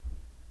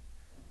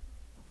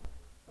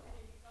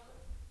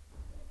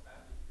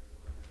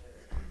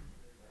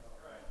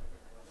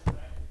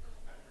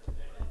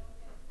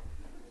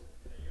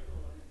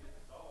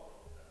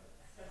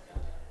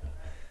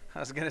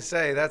was going to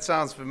say, that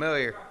sounds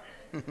familiar.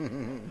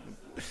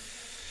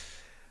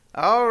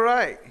 All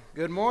right.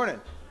 Good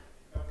morning.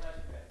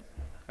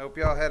 Hope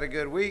y'all had a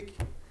good week.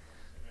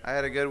 I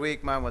had a good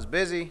week. Mine was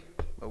busy,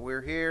 but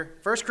we're here.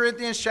 1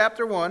 Corinthians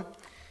chapter 1.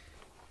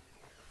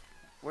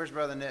 Where's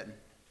Brother Nitton?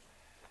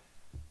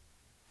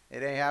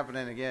 It ain't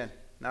happening again.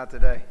 Not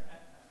today.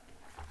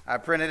 I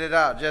printed it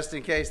out just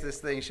in case this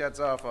thing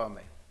shuts off on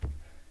me.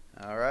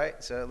 All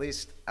right, so at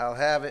least I'll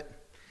have it.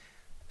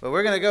 But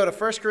we're going to go to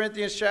 1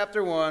 Corinthians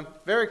chapter 1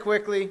 very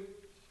quickly.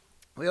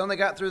 We only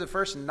got through the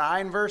first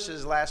 9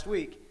 verses last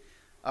week.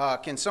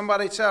 Can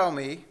somebody tell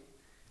me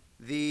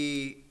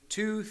the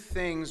 2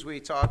 things we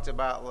talked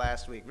about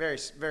last week? Very,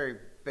 very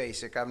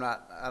basic.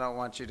 I don't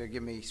want you to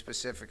give me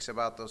specifics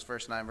about those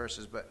first 9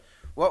 verses, but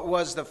what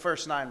was the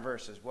first 9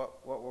 verses?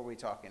 What were we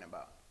talking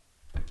about?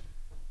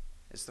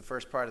 It's the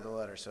first part of the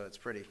letter, so it's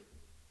pretty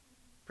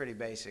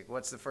basic.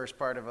 What's the first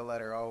part of a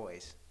letter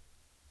always?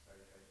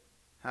 Salutation.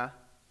 Huh?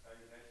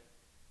 Salutation.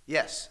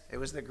 Yes, it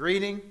was the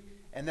greeting,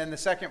 and then the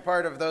second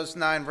part of those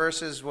 9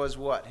 verses was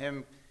what?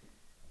 Him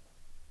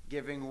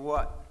giving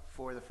what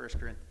for the 1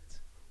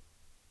 Corinthians?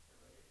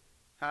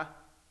 Huh?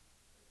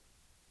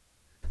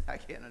 I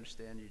can't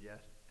understand you,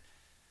 Josh.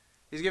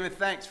 He's giving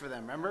thanks for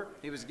them, remember?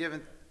 He was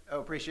giving,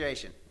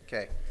 appreciation.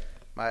 Okay.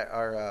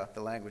 The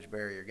language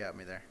barrier got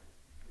me there.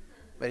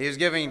 But he was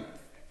giving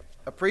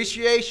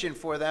appreciation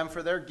for them,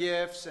 for their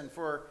gifts, and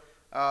for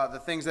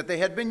the things that they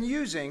had been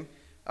using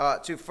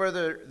to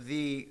further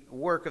the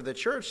work of the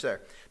church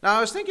there. Now, I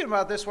was thinking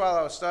about this while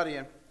I was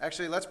studying.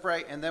 Actually, let's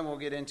pray, and then we'll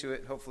get into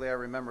it. Hopefully, I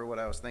remember what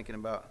I was thinking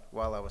about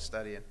while I was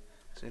studying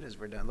as soon as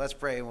we're done. Let's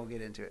pray, and we'll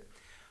get into it.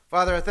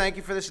 Father, I thank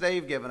you for this day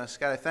you've given us.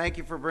 God, I thank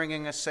you for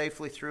bringing us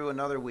safely through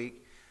another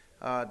week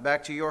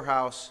back to your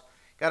house.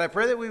 God, I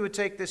pray that we would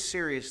take this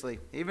seriously.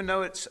 Even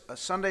though it's a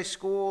Sunday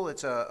school,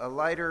 it's a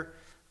lighter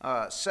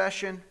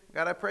session.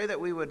 God, I pray that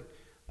we would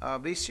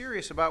be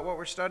serious about what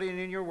we're studying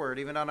in your word,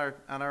 even on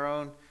our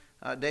own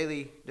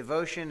daily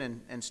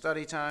devotion and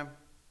study time.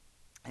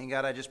 And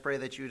God, I just pray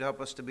that you would help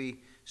us to be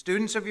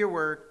students of your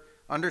word,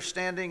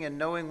 understanding and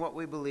knowing what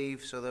we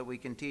believe so that we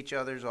can teach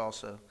others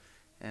also.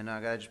 And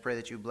God, I just pray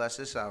that you bless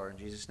this hour. In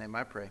Jesus' name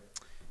I pray.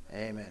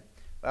 Amen.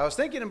 I was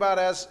thinking about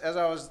as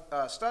I was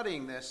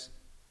studying this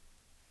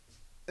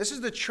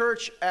is the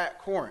church at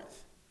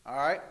Corinth, all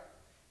right?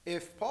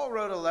 If Paul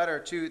wrote a letter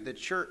to the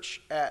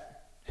church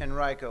at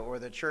Henrico or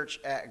the church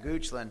at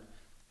Goochland,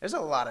 there's a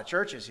lot of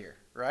churches here,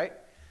 right?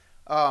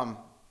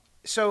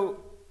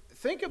 So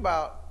think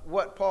about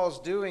what Paul's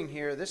doing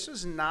here. This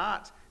is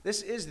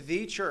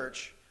the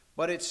church,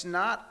 but it's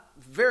not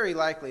very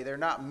likely they're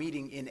not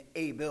meeting in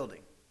a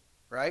building,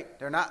 right?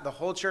 The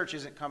whole church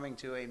isn't coming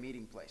to a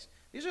meeting place.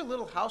 These are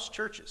little house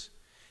churches,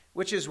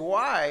 which is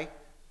why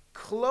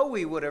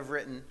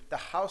the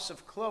house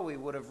of Chloe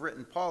would have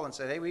written Paul and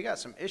said, hey, we got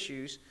some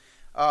issues.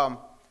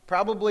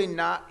 Probably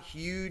not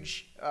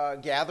huge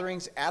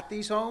gatherings at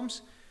these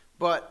homes,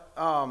 but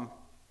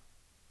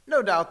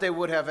no doubt they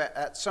would have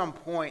at some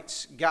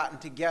points gotten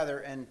together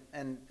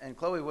and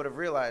Chloe would have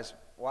realized,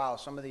 wow,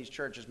 some of these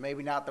churches,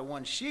 maybe not the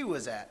one she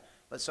was at,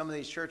 but some of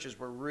these churches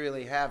were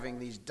really having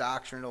these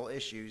doctrinal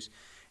issues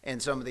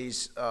and some of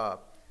these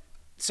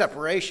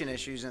separation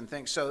issues and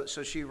things. So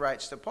she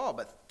writes to Paul.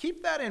 But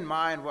keep that in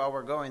mind while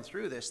we're going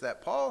through this,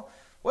 that Paul,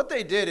 what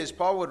they did is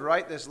Paul would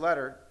write this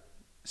letter,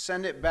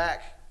 send it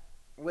back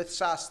with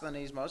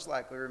Sosthenes, most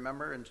likely,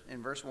 remember,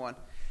 in verse 1.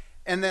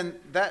 And then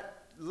that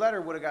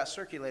letter would have got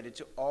circulated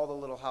to all the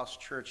little house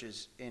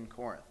churches in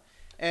Corinth.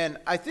 And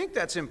I think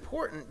that's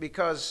important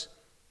because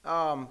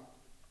the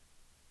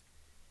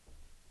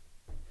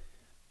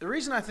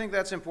reason I think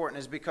that's important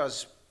is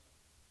because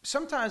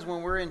sometimes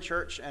when we're in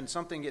church and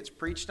something gets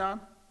preached on,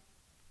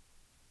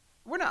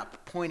 we're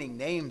not pointing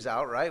names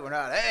out, right? We're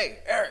not, hey,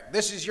 Eric,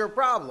 this is your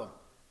problem.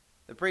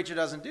 The preacher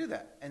doesn't do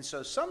that. And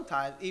so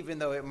sometimes, even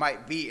though it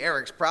might be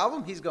Eric's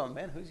problem, he's going,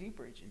 man, who's he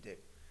preaching to?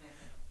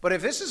 But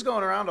if this is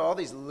going around to all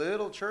these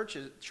little church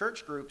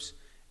groups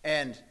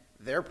and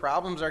their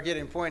problems are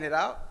getting pointed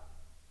out,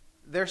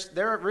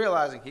 they're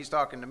realizing he's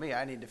talking to me.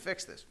 I need to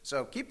fix this.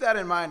 So keep that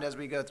in mind as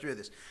we go through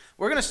this.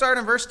 We're going to start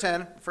in verse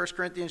 10, 1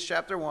 Corinthians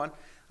chapter 1.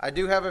 I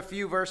do have a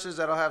few verses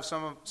that I'll have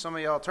some of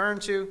y'all turn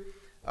to.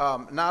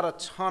 Not a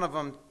ton of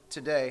them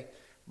today.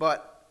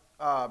 But,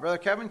 Brother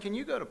Kevin, can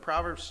you go to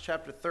Proverbs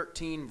chapter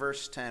 13,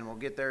 verse 10? We'll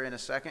get there in a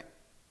second.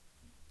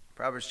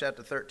 Proverbs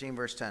chapter 13,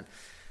 verse 10.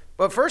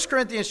 But 1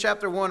 Corinthians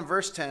chapter 1,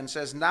 verse 10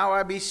 says, now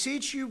I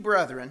beseech you,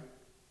 brethren.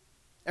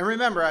 And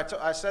remember,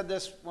 I said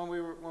this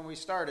when we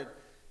started.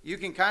 You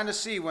can kind of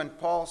see when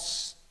Paul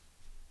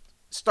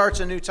starts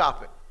a new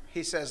topic.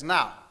 He says,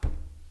 now,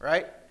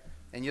 right?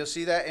 And you'll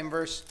see that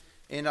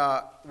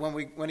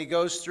when he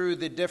goes through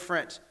the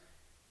different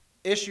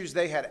issues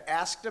they had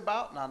asked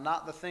about. Now,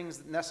 not the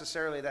things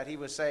necessarily that he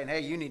was saying,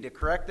 hey, you need to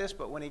correct this.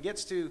 But when he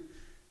gets to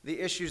the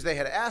issues they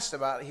had asked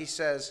about, he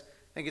says,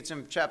 I think it's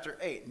in chapter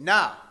 8,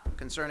 now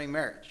concerning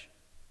marriage.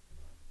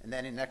 And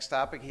then in next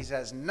topic, he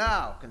says,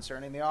 now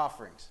concerning the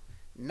offerings.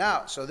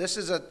 Now, so this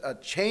is a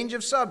change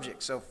of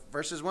subject. So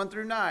verses 1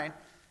 through 9,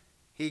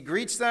 He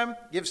greets them,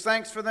 gives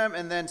thanks for them,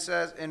 and then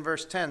says in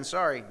verse 10,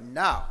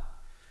 now,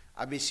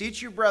 I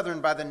beseech you, brethren,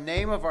 by the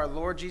name of our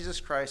Lord Jesus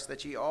Christ,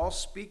 that ye all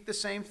speak the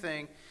same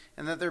thing,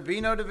 and that there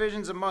be no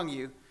divisions among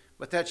you,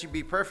 but that ye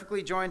be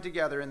perfectly joined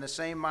together in the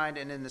same mind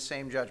and in the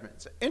same judgment.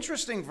 It's an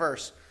interesting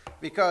verse,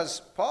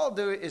 because Paul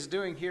is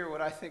doing here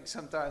what I think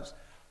sometimes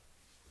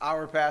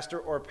our pastor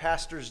or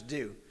pastors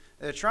do.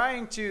 They're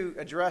trying to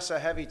address a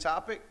heavy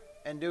topic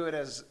and do it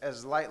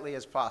as lightly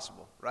as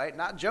possible, right?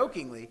 Not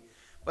jokingly,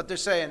 but they're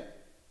saying,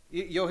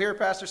 you'll hear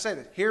pastors say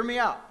this, hear me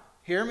out.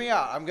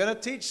 I'm going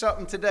to teach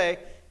something today.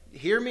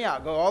 Hear me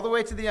out. Go all the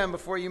way to the end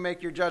before you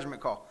make your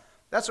judgment call.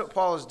 That's what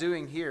Paul is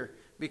doing here,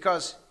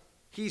 because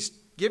he's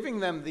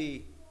giving them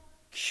the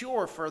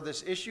cure for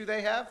this issue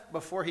they have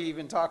before he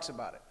even talks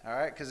about it. All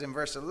right? Because in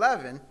verse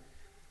 11,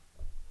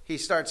 he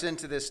starts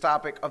into this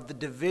topic of the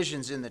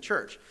divisions in the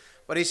church.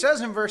 But he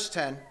says in verse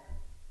 10,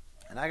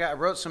 and I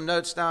wrote some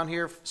notes down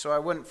here so I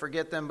wouldn't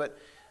forget them, but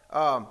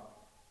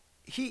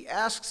he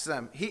asks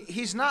them,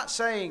 he's not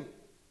saying,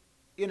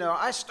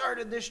 I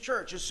started this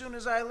church as soon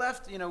as I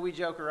left. We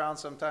joke around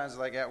sometimes,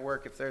 like at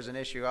work, if there's an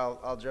issue,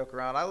 I'll joke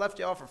around. I left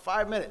y'all for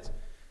 5 minutes.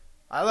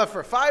 I left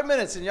for 5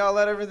 minutes and y'all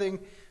let everything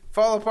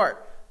fall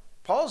apart.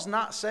 Paul's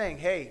not saying,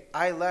 hey,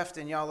 I left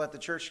and y'all let the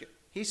church get.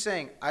 He's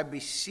saying, I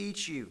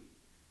beseech you,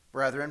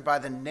 brethren, by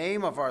the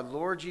name of our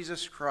Lord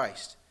Jesus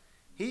Christ.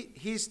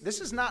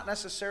 This is not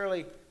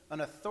necessarily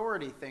an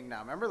authority thing now.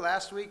 Remember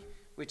last week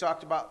we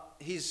talked about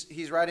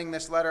he's writing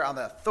this letter on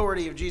the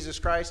authority of Jesus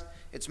Christ.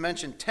 It's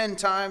mentioned 10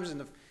 times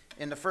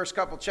in the first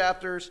couple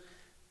chapters.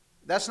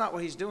 That's not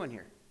what he's doing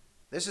here.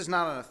 This is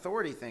not an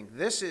authority thing.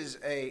 This is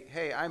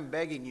hey, I'm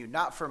begging you,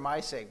 not for my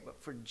sake,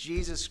 but for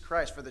Jesus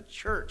Christ, for the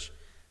church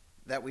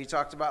that we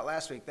talked about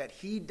last week, that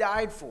he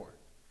died for.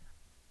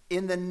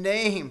 In the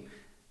name,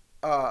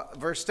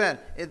 verse 10,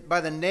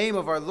 by the name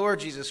of our Lord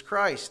Jesus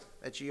Christ,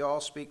 that ye all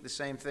speak the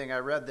same thing. I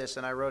read this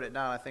and I wrote it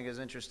down. I think it's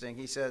interesting.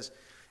 He says,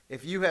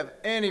 if you have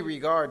any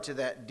regard to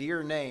that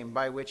dear name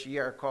by which ye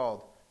are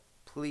called,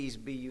 please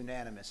be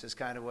unanimous, is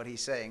kind of what he's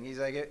saying. He's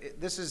like,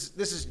 this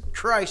is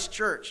Christ's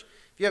church.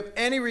 If you have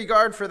any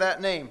regard for that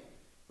name,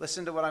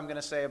 listen to what I'm going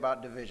to say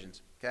about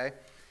divisions, okay?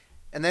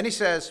 And then he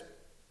says,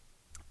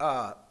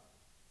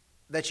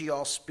 that ye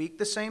all speak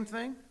the same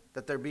thing,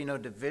 that there be no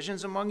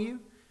divisions among you,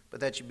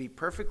 but that you be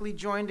perfectly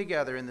joined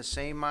together in the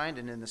same mind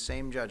and in the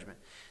same judgment.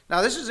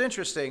 Now, this is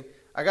interesting.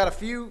 I got a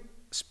few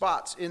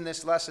spots in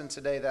this lesson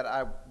today that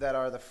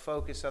are the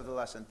focus of the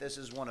lesson. This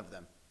is one of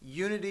them.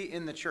 Unity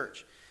in the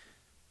church.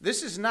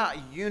 This is not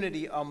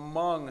unity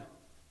among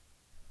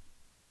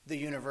the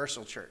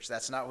universal church.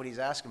 That's not what he's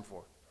asking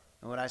for.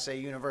 And when I say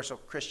universal,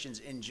 Christians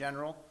in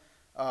general,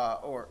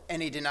 or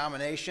any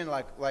denomination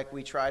like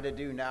we try to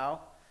do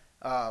now,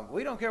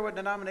 we don't care what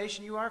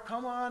denomination you are.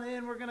 Come on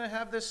in. We're going to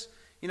have this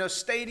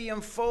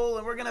stadium full,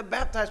 and we're going to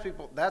baptize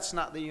people. That's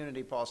not the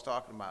unity Paul's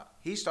talking about.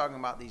 He's talking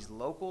about these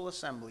local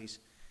assemblies.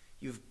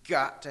 You've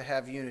got to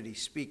have unity.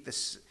 Speak the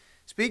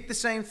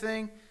same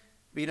thing.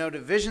 Be no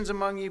divisions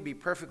among you. Be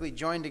perfectly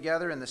joined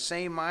together in the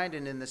same mind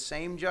and in the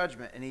same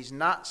judgment. And he's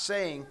not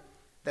saying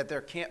that there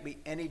can't be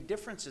any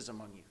differences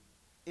among you.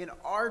 In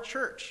our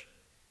church,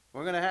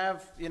 we're going to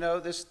have,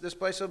 this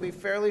place will be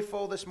fairly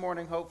full this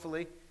morning,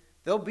 hopefully.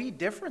 There'll be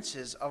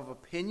differences of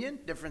opinion,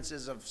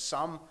 differences of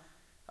some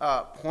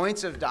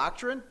points of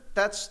doctrine.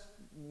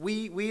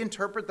 We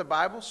interpret the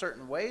Bible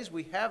certain ways.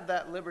 We have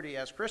that liberty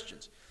as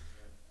Christians.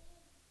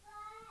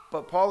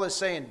 But Paul is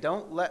saying,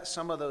 don't let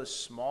some of those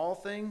small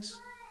things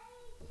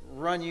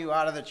run you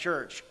out of the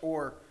church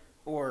or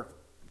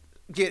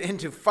get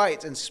into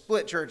fights and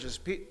split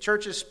churches.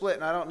 Churches split,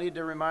 and I don't need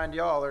to remind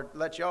y'all or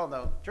let y'all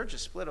know,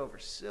 churches split over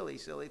silly,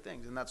 silly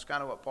things. And that's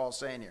kind of what Paul's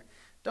saying here.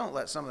 Don't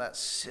let some of that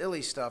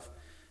silly stuff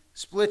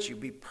split you.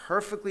 Be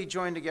perfectly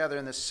joined together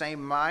in the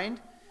same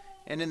mind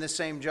and in the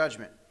same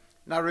judgment.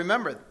 Now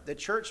remember, the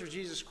Church of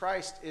Jesus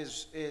Christ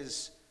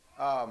is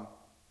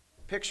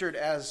pictured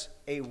as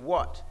a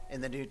what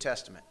in the New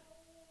Testament?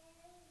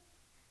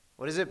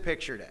 What is it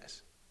pictured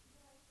as?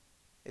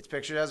 It's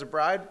pictured as a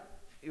bride.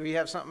 We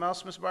have something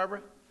else, Miss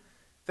Barbara?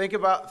 Think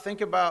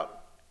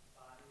about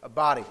a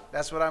body.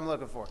 That's what I'm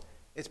looking for.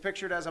 It's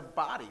pictured as a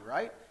body,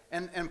 right?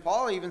 And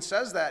Paul even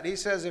says that. He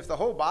says if the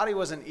whole body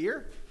was an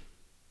ear,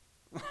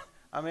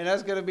 I mean,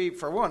 that's going to be,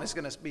 for one, it's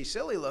going to be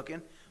silly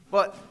looking,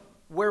 but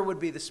where would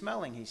be the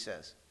smelling, he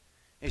says?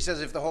 He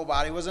says if the whole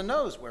body was a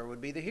nose, where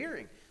would be the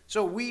hearing?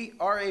 So we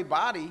are a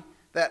body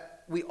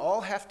that we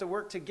all have to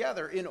work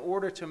together in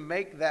order to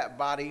make that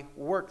body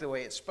work the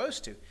way it's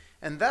supposed to.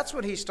 And that's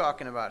what he's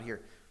talking about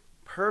here.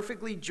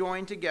 Perfectly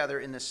joined together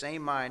in the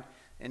same mind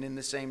and in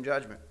the same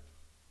judgment.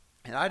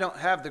 And I don't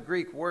have the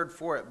Greek word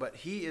for it, but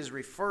he is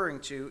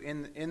referring to,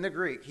 in the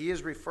Greek, he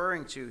is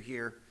referring to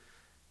here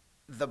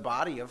the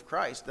body of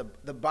Christ,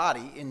 the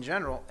body in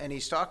general, and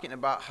he's talking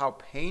about how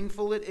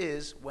painful it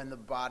is when the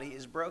body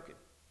is broken,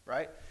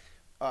 right?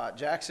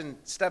 Jackson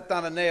stepped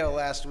on a nail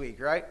last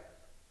week, right?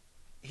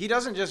 he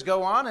doesn't just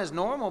go on as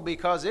normal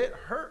because it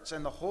hurts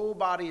and the whole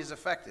body is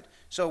affected.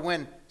 So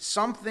when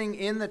something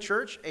in the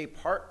church, a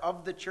part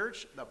of the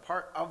church, the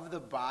part of the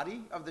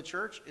body of the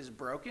church is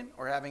broken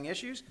or having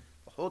issues,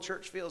 the whole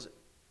church feels it.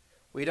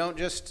 We don't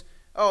just,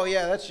 oh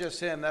yeah, that's just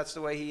him. That's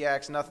the way he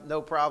acts. Nothing,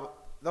 no problem.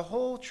 The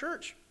whole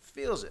church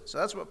feels it. So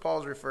that's what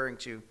Paul's referring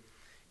to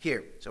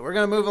here. So we're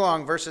going to move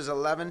along, verses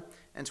 11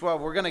 and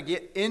 12. We're going to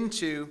get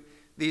into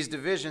these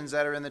divisions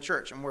that are in the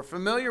church. And we're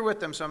familiar with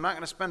them, so I'm not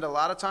going to spend a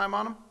lot of time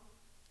on them.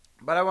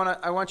 But I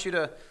want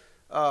to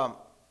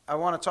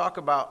talk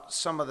about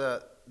some of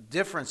the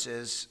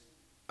differences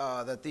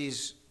that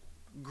these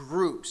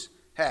groups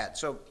had.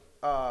 So,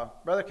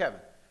 Brother Kevin,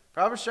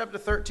 Proverbs chapter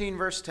 13,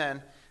 verse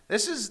 10.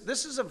 This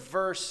is a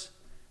verse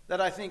that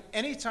I think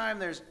anytime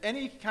there's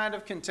any kind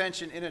of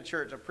contention in a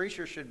church, a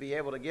preacher should be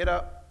able to get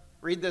up,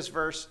 read this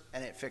verse,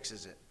 and it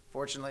fixes it.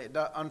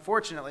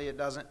 Unfortunately, it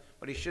doesn't,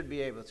 but he should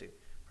be able to.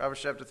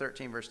 Proverbs chapter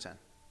 13, verse 10.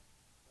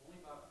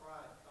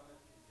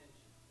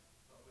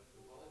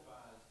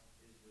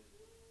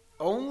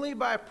 Only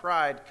by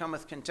pride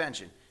cometh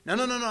contention. No,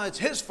 it's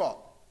his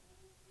fault.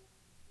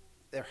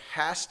 There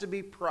has to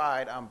be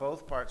pride on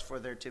both parts for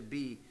there to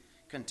be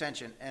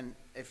contention. And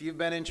if you've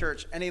been in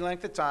church any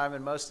length of time,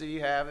 and most of you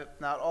have, if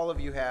not all of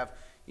you have,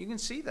 you can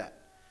see that.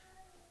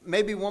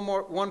 Maybe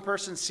one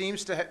person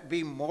seems to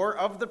be more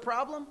of the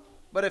problem,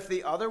 but if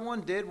the other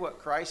one did what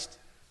Christ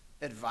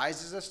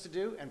advises us to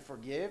do and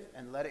forgive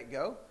and let it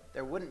go,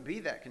 there wouldn't be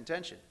that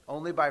contention.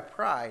 Only by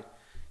pride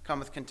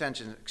cometh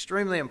contention.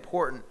 Extremely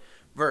important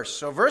verse.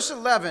 So verse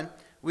 11,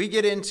 we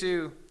get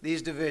into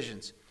these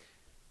divisions.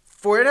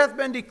 For it hath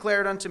been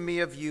declared unto me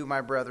of you,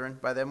 my brethren,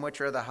 by them which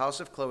are of the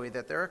house of Chloe,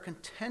 that there are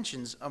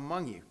contentions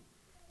among you.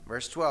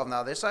 Verse 12,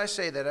 now this I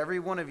say, that every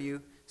one of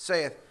you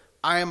saith,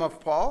 I am of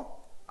Paul,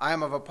 I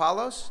am of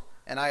Apollos,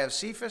 and I have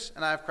Cephas,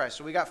 and I have Christ.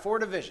 So we got 4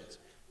 divisions.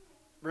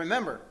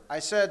 Remember, I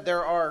said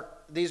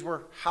these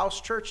were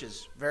house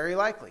churches, very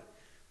likely.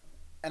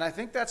 And I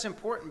think that's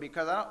important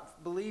because I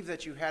don't believe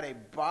that you had a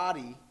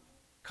body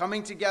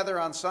coming together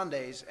on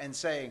Sundays and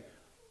saying,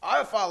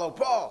 I follow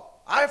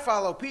Paul, I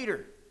follow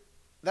Peter.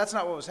 That's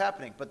not what was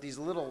happening. But these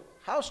little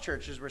house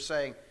churches were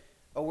saying,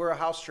 oh, we're a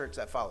house church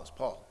that follows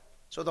Paul.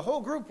 So the whole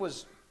group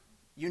was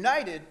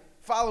united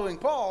following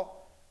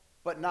Paul,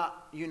 but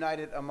not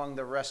united among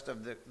the rest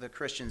of the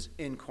Christians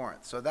in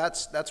Corinth. So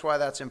that's why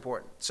that's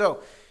important.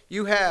 So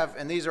you have,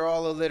 and these are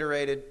all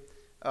alliterated,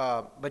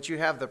 but you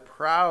have the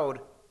proud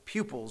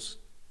pupils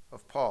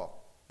of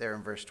Paul there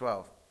in verse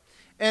 12.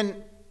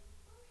 And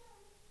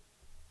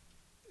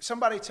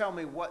somebody tell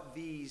me what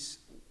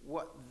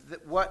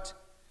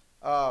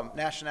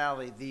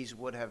nationality these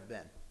would have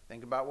been.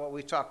 Think about what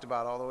we talked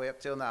about all the way up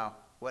till now.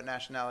 What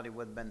nationality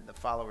would have been the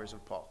followers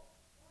of Paul?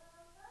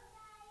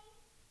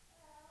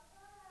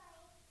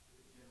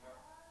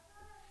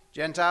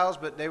 Gentiles,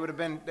 but they would have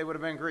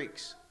been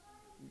Greeks.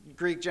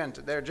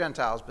 They're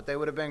Gentiles, but they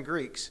would have been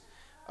Greeks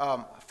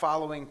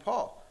following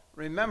Paul.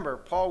 Remember,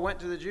 Paul went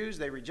to the Jews.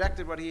 They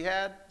rejected what he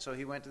had, so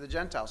he went to the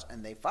Gentiles,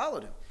 and they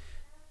followed him.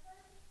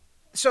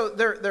 So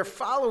they're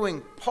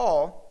following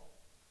Paul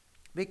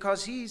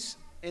because he's,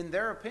 in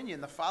their opinion,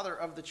 the father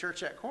of the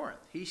church at Corinth.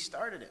 He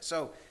started it.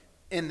 So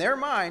in their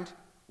mind,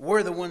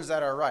 we're the ones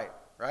that are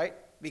right?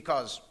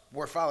 Because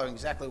we're following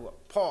exactly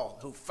what Paul,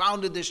 who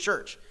founded this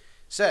church,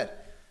 said.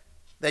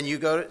 Then you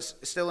go to,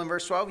 still in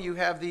verse 12, you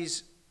have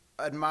these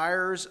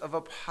admirers of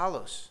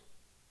Apollos.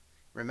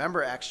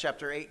 Remember Acts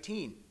chapter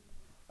 18.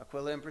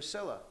 Aquila and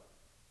Priscilla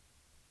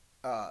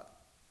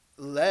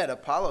led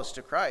Apollos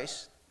to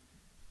Christ.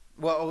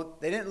 Well,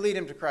 they didn't lead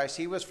him to Christ.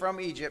 He was from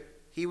Egypt.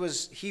 He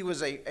was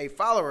a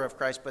follower of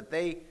Christ, but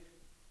they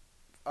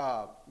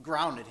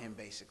grounded him,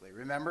 basically.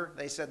 Remember?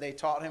 They said they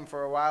taught him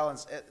for a while, and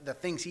the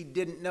things he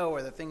didn't know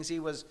or the things he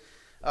was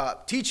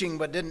teaching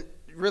but didn't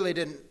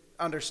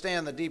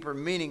understand the deeper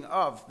meaning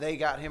of, they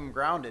got him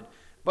grounded.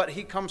 But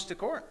he comes to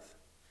Corinth.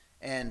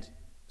 And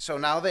so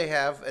now they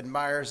have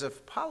admirers of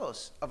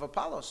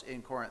Apollos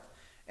in Corinth.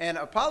 And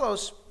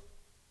Apollos,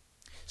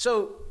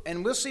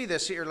 and we'll see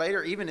this here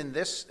later, even in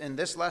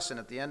this lesson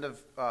at the end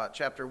of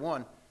chapter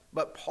 1.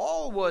 But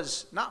Paul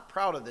was not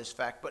proud of this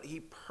fact, but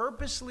he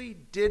purposely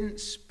didn't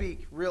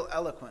speak real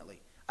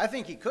eloquently. I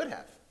think he could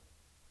have.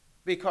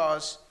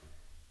 Because,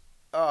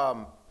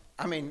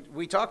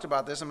 we talked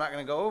about this. I'm not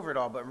going to go over it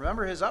all, but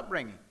remember his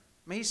upbringing.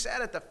 He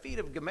sat at the feet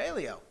of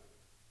Gamaliel.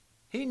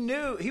 He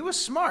knew, he was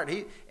smart.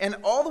 And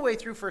all the way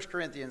through 1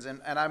 Corinthians,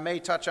 and I may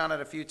touch on it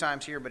a few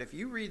times here, but if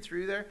you read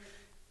through there,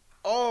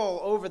 all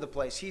over the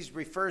place, he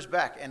refers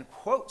back and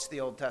quotes the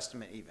Old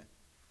Testament even.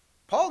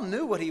 Paul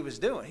knew what he was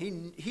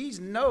doing. He's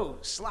no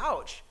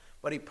slouch,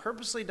 but he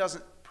purposely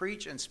doesn't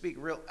preach and speak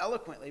real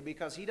eloquently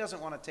because he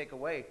doesn't want to take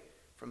away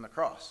from the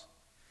cross.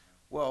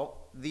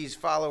 Well, these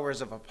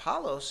followers of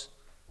Apollos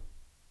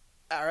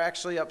are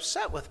actually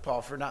upset with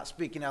Paul for not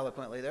speaking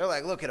eloquently. They're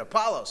like, look at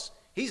Apollos.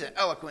 He's an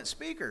eloquent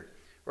speaker,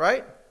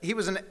 right? He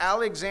was an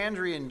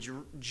Alexandrian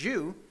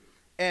Jew,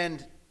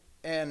 and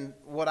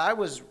what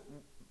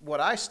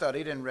I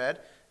studied and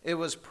read, it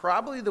was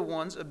probably the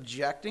ones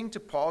objecting to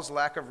Paul's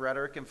lack of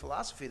rhetoric and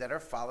philosophy that are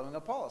following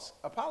Apollos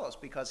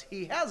because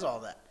he has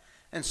all that.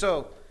 And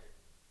so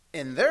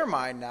in their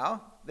mind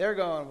now, they're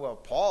going,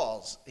 well,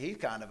 he's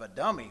kind of a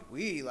dummy.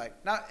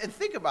 And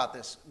think about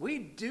this. We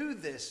do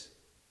this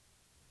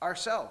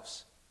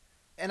ourselves.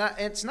 And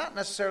it's not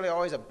necessarily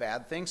always a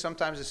bad thing.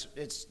 Sometimes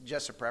it's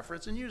just a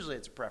preference, and usually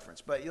it's a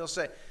preference. But you'll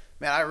say,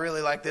 man, I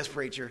really like this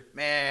preacher.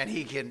 Man,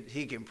 he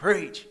can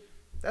preach.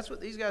 That's what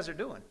these guys are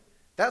doing.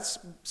 That's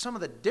some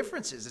of the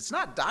differences. It's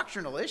not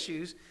doctrinal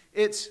issues.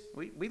 It's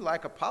we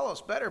like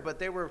Apollos better, but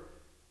they were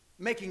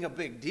making a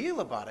big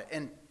deal about it.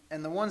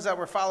 And the ones that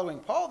were following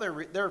Paul,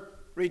 they're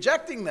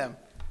rejecting them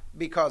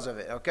because of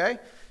it, okay?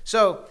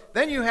 So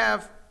then you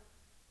have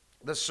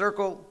the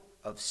circle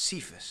of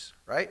Cephas,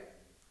 right?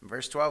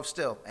 Verse 12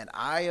 still, an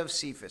eye of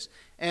Cephas.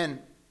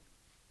 And,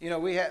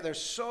 there's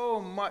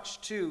so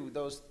much to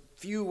those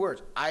few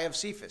words, eye of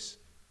Cephas.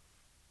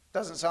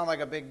 Doesn't sound like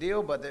a big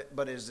deal,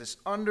 but is this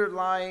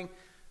underlying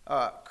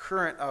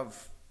current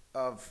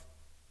of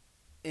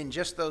in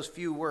just those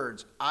few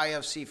words, eye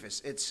of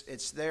Cephas.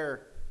 It's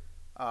their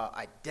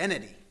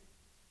identity.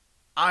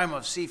 I'm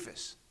of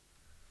Cephas.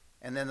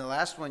 And then the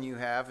last one you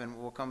have, and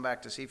we'll come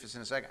back to Cephas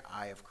in a second,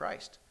 eye of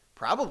Christ.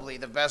 Probably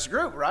the best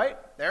group, right?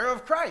 They're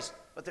of Christ.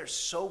 But they're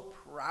so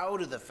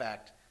proud of the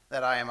fact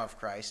that I am of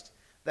Christ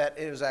that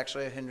it was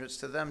actually a hindrance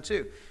to them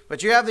too.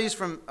 But you have these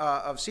from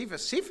of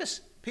Cephas.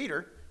 Cephas,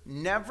 Peter,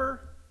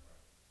 never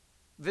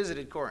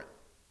visited Corinth.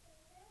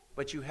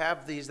 But you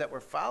have these that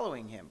were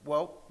following him.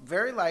 Well,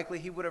 very likely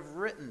he would have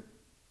written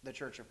the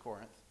church of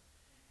Corinth.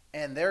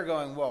 And they're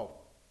going,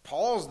 well,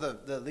 Paul's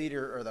the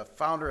leader or the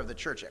founder of the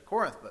church at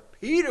Corinth, but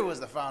Peter was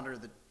the founder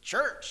of the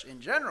church in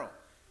general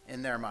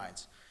in their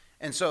minds.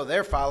 And so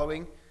they're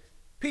following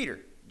Peter.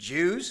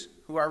 Jews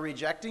who are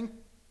rejecting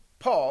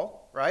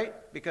Paul, right?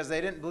 Because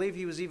they didn't believe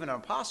he was even an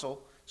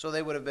apostle, so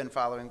they would have been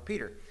following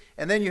Peter.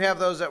 And then you have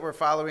those that were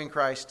following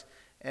Christ.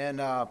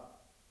 And I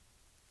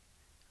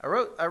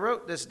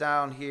wrote this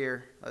down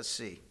here. Let's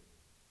see.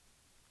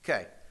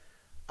 Okay.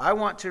 I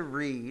want to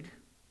read,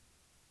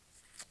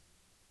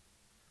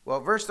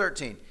 verse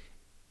 13.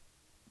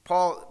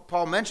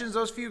 Paul mentions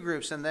those few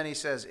groups, and then he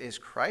says, is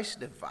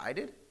Christ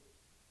divided?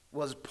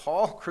 Was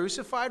Paul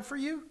crucified for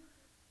you?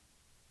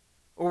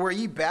 Or were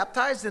ye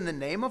baptized in the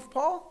name of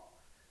Paul?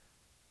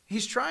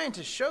 He's trying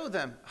to show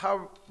them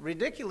how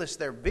ridiculous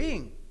they're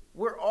being.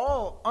 We're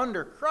all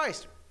under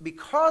Christ.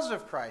 Because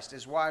of Christ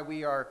is why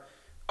we are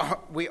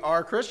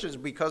Christians,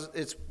 because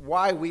it's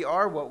why we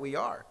are what we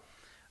are.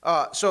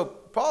 So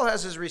Paul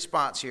has his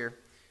response here,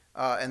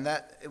 and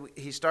that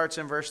he starts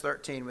in verse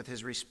 13 with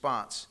his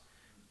response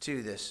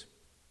to this.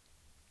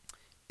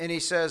 And he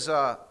says,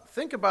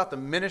 think about the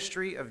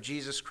ministry of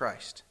Jesus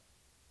Christ.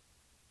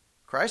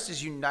 Christ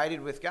is united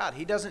with God.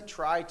 He doesn't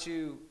try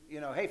to,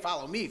 hey,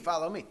 follow me,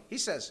 follow me. He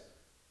says,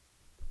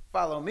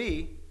 follow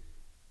me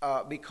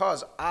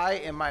because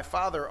I and my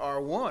Father are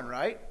one,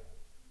 right?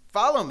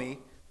 Follow me,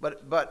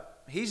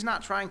 but he's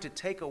not trying to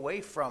take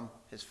away from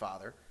his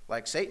Father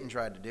like Satan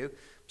tried to do.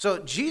 So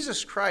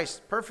Jesus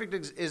Christ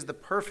is the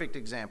perfect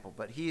example,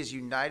 but he is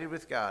united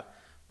with God.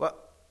 Well,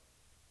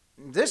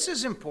 this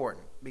is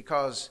important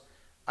because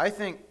I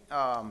think,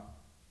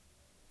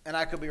 and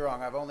I could be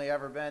wrong, I've only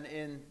ever been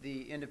in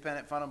the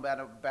independent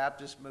fundamental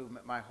Baptist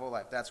movement my whole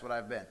life. That's what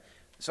I've been.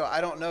 So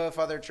I don't know if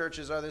other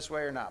churches are this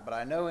way or not, but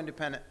I know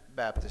independent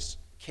Baptists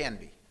can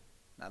be.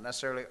 Not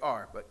necessarily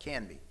are, but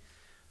can be.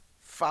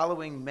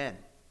 Following men.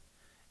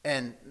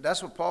 And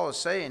that's what Paul is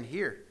saying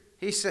here.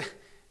 He said,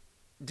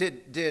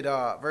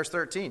 verse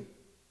 13,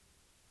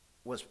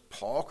 was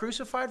Paul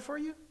crucified for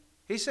you?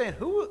 He's saying,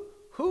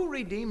 who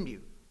redeemed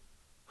you?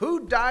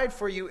 Who died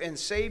for you and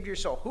saved your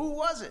soul? Who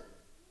was it?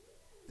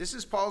 This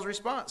is Paul's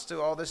response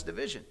to all this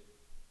division.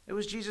 It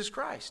was Jesus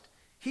Christ.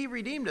 He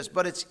redeemed us,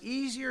 but it's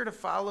easier to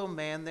follow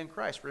man than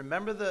Christ.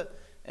 Remember the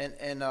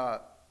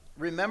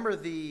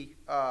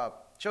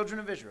children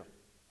of Israel.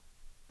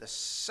 The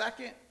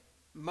second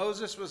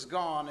Moses was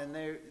gone and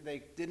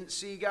they didn't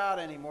see God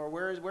anymore.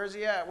 Where's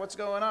he at? What's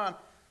going on?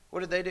 What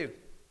did they do?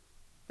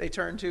 They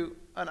turned to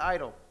an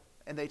idol,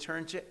 and they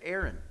turned to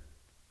Aaron,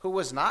 who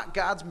was not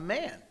God's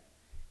man.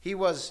 He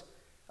was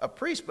a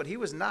priest, but he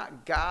was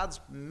not God's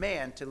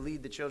man to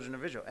lead the children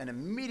of Israel. And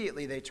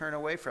immediately they turn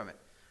away from it.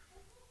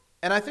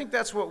 And I think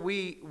that's what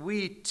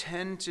we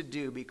tend to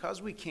do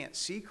because we can't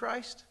see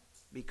Christ,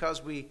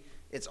 because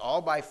it's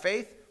all by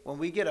faith. When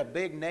we get a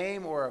big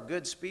name or a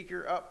good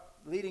speaker up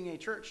leading a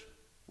church,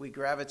 we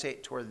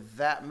gravitate toward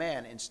that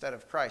man instead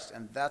of Christ.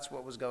 And that's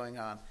what was going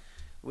on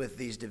with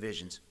these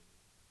divisions.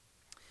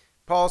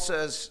 Paul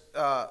says, we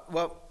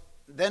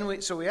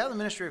have the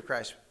ministry of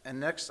Christ.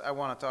 And next I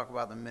want to talk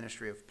about the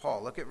ministry of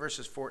Paul. Look at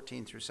verses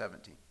 14 through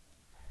 17.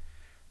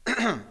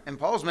 And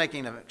Paul's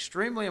making an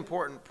extremely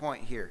important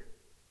point here.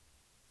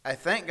 I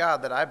thank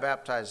God that I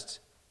baptized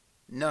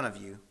none of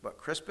you, but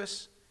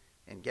Crispus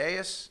and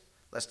Gaius,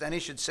 lest any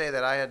should say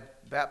that I had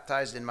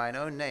baptized in mine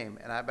own name,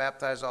 and I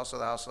baptized also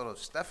the household of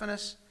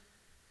Stephanas.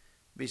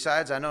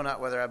 Besides, I know not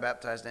whether I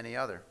baptized any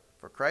other.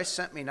 For Christ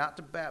sent me not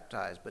to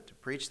baptize, but to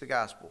preach the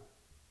gospel,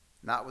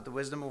 not with the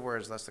wisdom of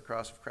words, lest the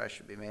cross of Christ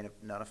should be made of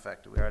none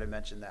effect. We already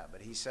mentioned that,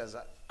 but he says,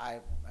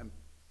 I'm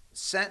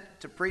sent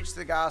to preach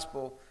the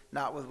gospel,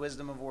 not with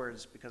wisdom of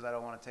words, because I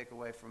don't want to take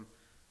away from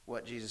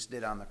what Jesus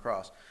did on the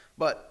cross.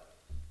 But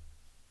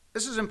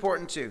this is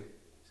important too.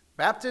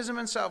 Baptism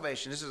and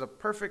salvation, this is a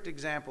perfect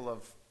example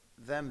of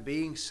them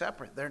being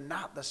separate. They're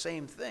not the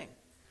same thing.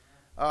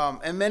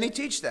 And many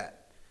teach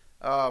that.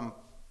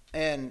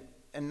 And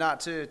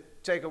not to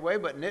take away,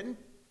 but Nitin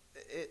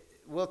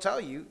will tell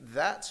you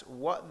that's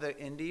what the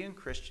Indian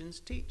Christians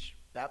teach.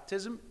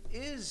 Baptism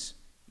is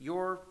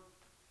your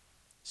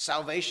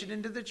salvation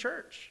into the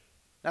church.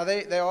 Now,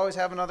 they always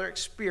have another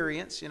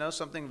experience,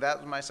 something that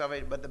was my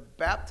salvation, but the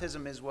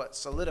baptism is what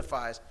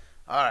solidifies,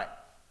 all right,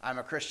 I'm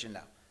a Christian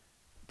now.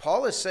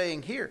 Paul is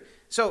saying here,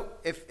 so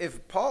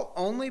if Paul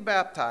only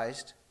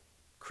baptized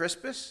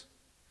Crispus,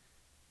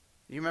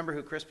 you remember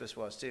who Crispus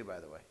was too, by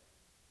the way.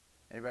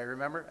 Anybody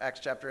remember? Acts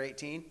chapter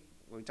 18,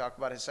 we talked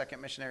about his second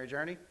missionary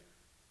journey.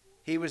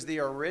 He was the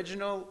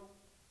original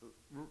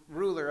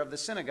ruler of the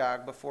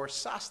synagogue before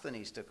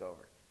Sosthenes took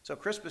over. So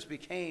Crispus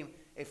became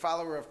a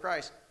follower of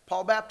Christ.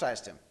 Paul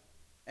baptized him.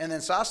 And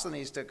then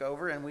Sosthenes took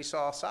over, and we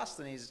saw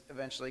Sosthenes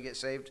eventually get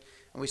saved.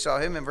 And we saw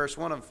him in verse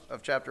 1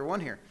 of chapter 1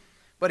 here.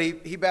 But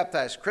he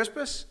baptized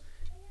Crispus,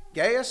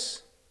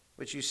 Gaius,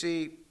 which you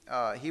see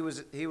he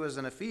was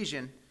an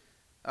Ephesian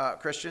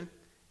Christian,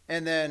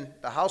 and then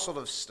the household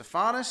of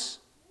Stephanus.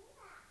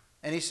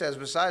 And he says,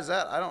 besides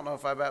that, I don't know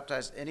if I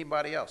baptized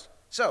anybody else.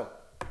 So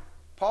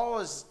Paul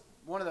is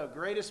one of the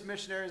greatest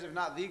missionaries, if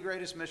not the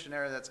greatest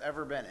missionary that's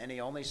ever been. And he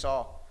only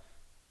saw,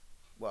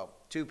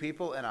 2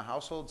 people in a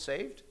household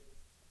saved.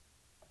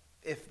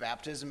 If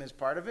baptism is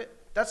part of it,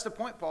 that's the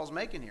point Paul's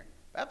making here.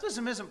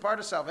 Baptism isn't part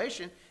of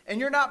salvation, and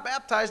you're not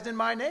baptized in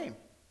my name.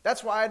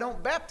 That's why I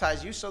don't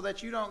baptize you, so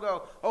that you don't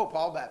go, oh,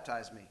 Paul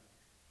baptized me.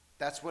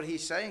 That's what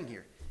he's saying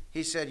here.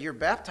 He said, you're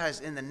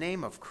baptized in the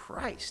name of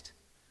Christ.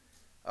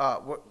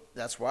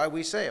 That's why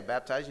we say, I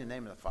baptize you in the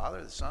name of the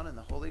Father, the Son, and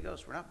the Holy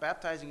Ghost. We're not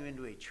baptizing you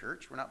into a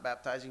church. We're not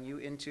baptizing you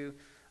into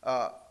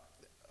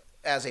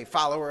as a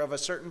follower of a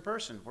certain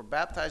person. We're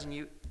baptizing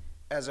you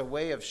as a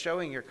way of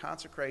showing your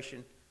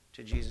consecration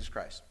to Jesus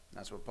Christ.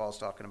 That's what Paul's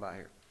talking about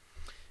here.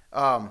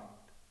 All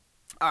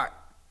right.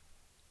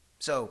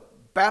 So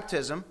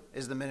baptism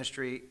is the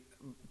ministry.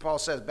 Paul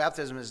says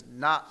baptism is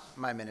not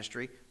my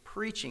ministry.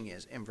 Preaching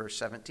is in verse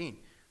 17.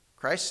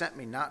 Christ sent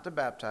me not to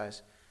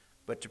baptize,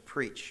 but to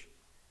preach.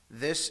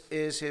 This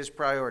is his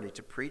priority,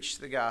 to preach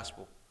the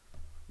gospel,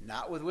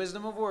 not with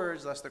wisdom of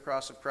words, lest the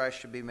cross of Christ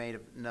should be made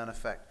of none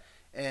effect.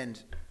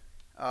 And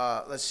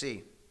let's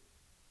see.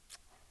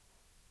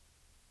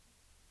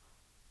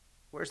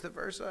 Where's the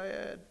verse I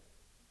had?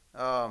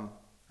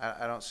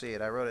 I don't see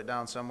it. I wrote it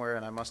down somewhere,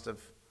 and I must have,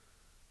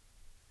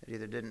 it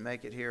either didn't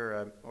make it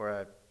here or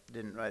I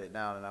didn't write it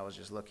down, and I was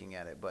just looking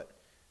at it. But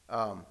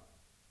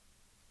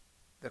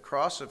the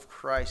cross of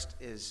Christ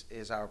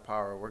is our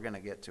power. We're going to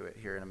get to it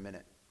here in a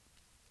minute.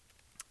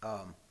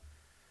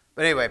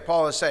 But anyway,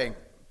 Paul is saying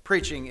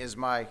preaching is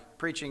my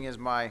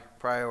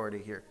priority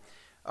here.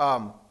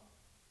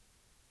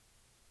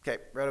 Okay,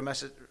 wrote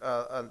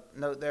a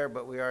note there,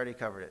 but we already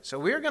covered it. So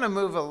we're going to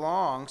move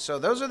along. So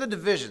those are the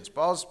divisions.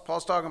 Paul's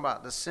talking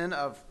about the sin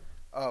of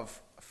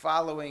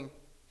following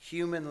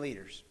human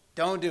leaders.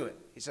 Don't do it.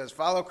 He says,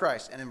 follow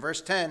Christ. And in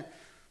verse 10,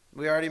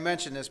 we already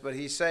mentioned this, but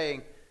he's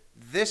saying,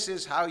 this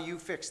is how you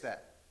fix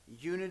that.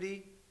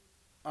 Unity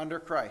under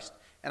Christ.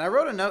 And I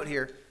wrote a note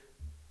here.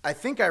 I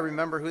think I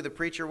remember who the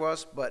preacher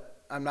was,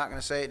 but I'm not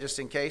going to say it just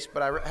in case.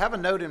 But I have a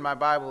note in my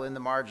Bible in the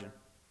margin.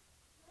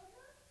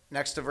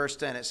 Next to verse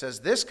 10, it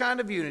says, this kind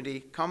of unity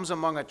comes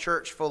among a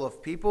church full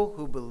of people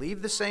who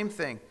believe the same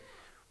thing.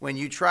 When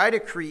you try to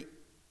create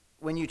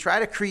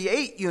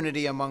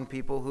unity among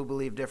people who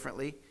believe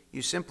differently,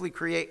 you simply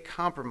create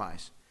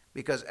compromise,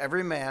 because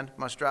every man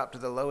must drop to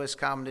the lowest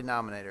common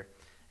denominator.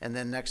 And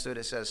then next to it,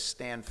 it says,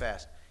 stand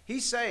fast.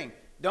 He's saying,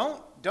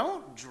 don't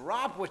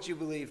drop what you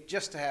believe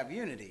just to have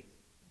unity.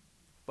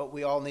 But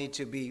we all need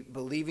to be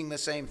believing the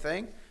same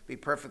thing, be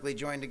perfectly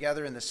joined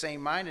together in the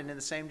same mind and in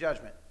the same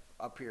judgment.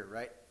 Up here,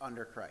 right,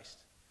 under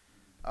Christ.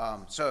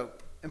 So,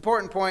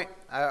 important point.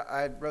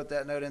 I wrote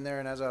that note in there,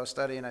 and as I was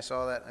studying, I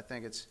saw that. I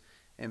think it's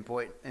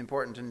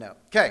important to know.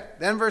 Okay,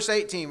 then verse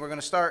 18, we're going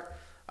to start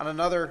on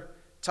another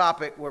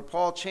topic where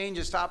Paul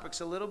changes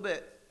topics a little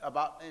bit.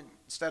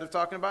 Instead of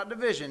talking about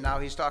division, now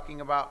he's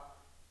talking about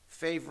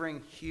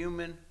favoring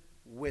human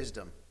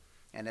wisdom.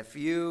 And if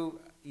you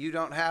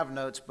don't have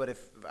notes, but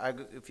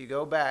if you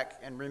go back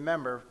and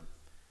remember,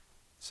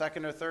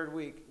 second or third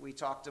week, we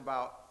talked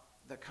about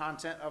the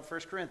content of 1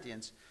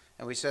 Corinthians,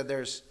 and we said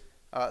there's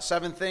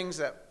 7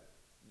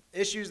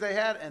 issues they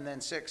had, and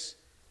then 6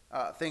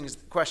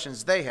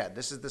 questions they had.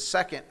 This is the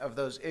second of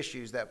those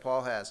issues that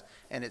Paul has,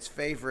 and it's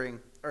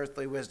favoring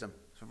earthly wisdom.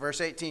 So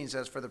verse 18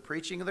 says, for the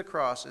preaching of the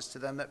cross is to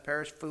them that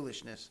perish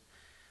foolishness.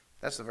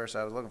 That's the verse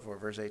I was looking for,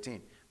 verse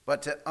 18.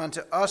 But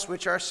unto us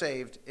which are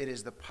saved, it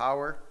is the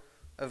power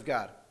of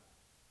God.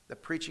 The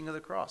preaching of the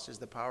cross is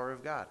the power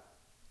of God.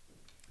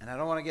 And I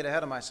don't want to get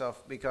ahead of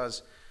myself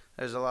because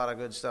there's a lot of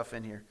good stuff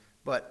in here.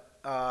 But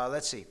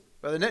let's see.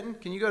 Brother Nitin,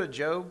 can you go to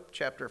Job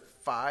chapter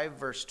 5,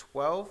 verse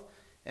 12?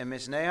 And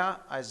Miss Neha,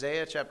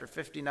 Isaiah chapter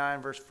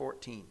 59, verse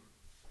 14.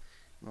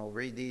 And we'll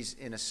read these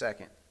in a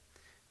second.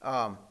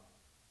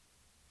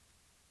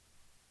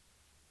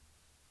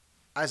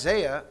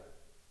 Isaiah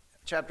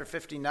chapter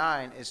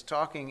 59 is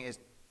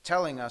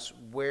telling us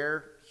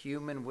where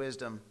human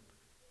wisdom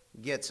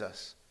gets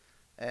us.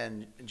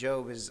 And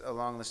Job is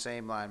along the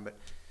same line.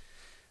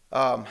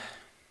 But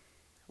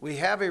we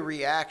have a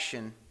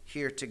reaction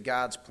here to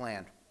God's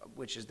plan,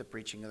 which is the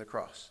preaching of the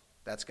cross.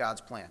 That's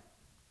God's plan.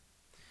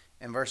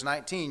 In verse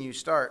 19, you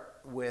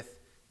start with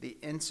the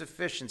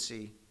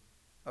insufficiency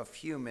of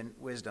human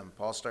wisdom.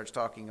 Paul starts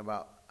talking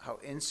about how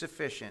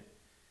insufficient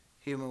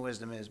human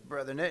wisdom is.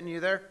 Brother Nitin, you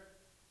there?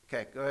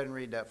 Okay, go ahead and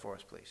read that for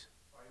us, please.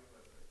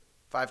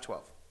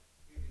 5:12.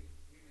 He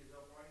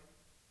disappointed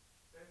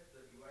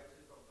the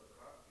devices of the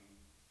crafty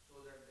so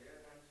that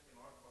their hands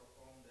cannot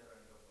perform their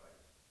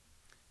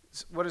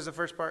enterprise. What is the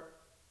first part?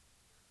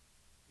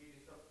 He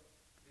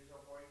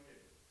disappointed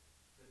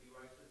the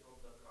devices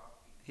of the crafty.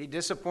 He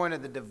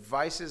disappointed the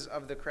devices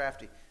of the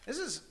crafty. This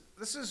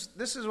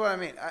is what I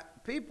mean.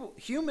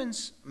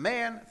 Humans,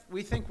 man,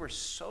 we think we're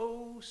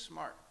so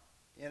smart,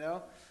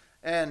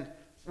 And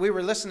we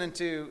were listening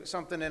to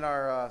something in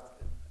our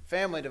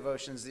family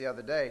devotions the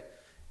other day,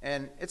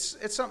 and it's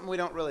something we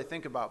don't really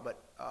think about.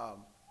 But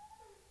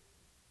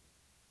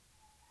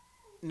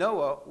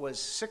Noah was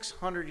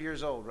 600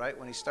 years old, right,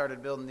 when he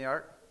started building the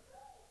ark.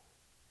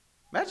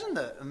 Imagine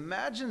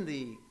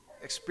the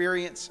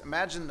experience.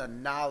 Imagine the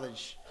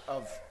knowledge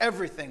of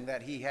everything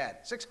that he had.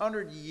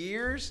 600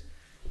 years.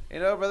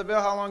 Brother Bill,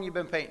 how long you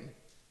been painting?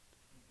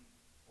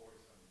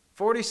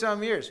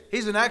 40-some years.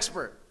 He's an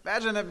expert.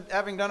 Imagine him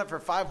having done it for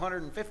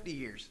 550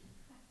 years.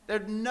 There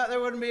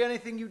wouldn't be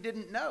anything you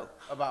didn't know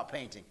about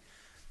painting.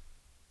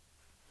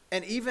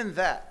 And even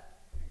that,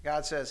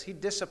 God says, he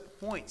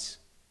disappoints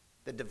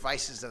the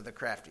devices of the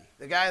crafty.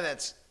 The guy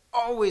that's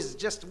always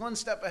just one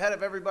step ahead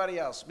of everybody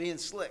else, being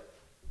slick.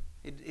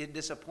 It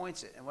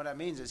disappoints it. And what that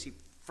means is he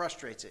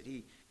frustrates it.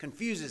 He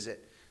confuses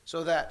it.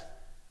 So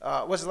that,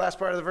 what's the last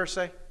part of the verse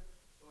say?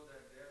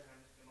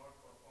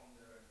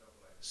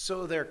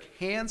 So their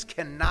hands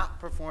cannot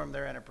perform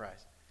their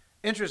enterprise.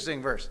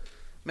 Interesting verse.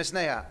 Miss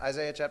Neha,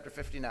 Isaiah chapter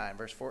 59,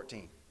 verse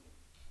 14.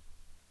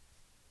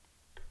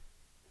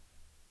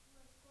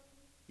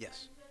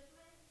 Yes.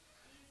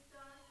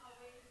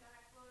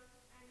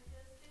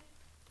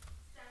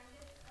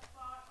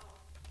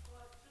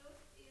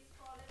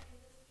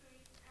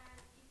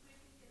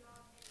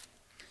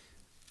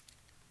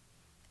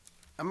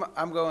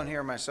 I'm going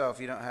here myself.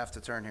 You don't have to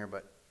turn here,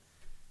 but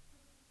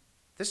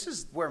this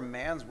is where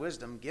man's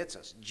wisdom gets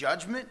us.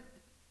 Judgment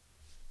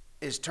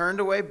is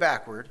turned away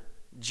backward,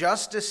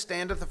 justice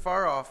standeth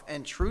afar off,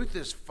 and truth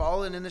is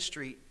fallen in the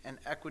street, and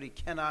equity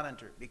cannot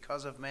enter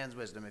because of man's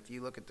wisdom, if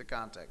you look at the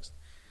context.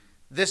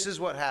 This is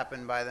what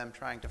happened by them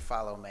trying to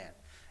follow man.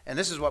 And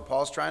this is what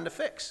Paul's trying to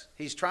fix.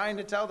 He's trying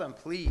to tell them,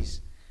 please,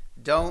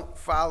 don't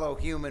follow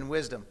human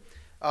wisdom.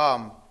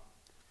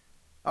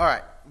 All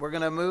right, we're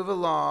going to move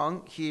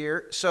along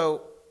here.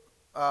 So,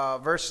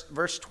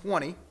 verse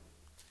 20,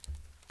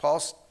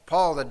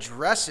 Paul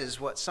addresses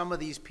what some of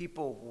these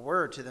people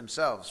were to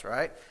themselves,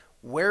 right?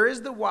 Where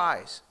is the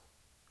wise?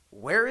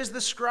 Where is the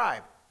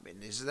scribe? I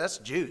mean, that's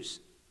Jews.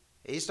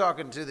 He's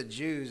talking to the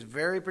Jews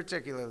very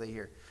particularly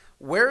here.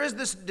 Where is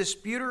this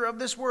disputer of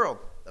this world?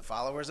 The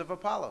followers of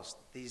Apollos.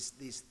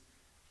 These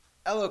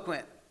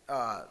eloquent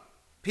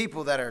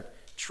people that are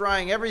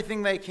trying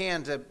everything they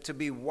can to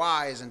be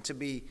wise and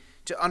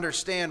to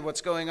understand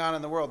what's going on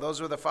in the world.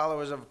 Those are the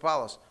followers of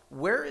Apollos.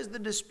 Where is the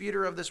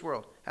disputer of this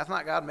world? Hath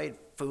not God made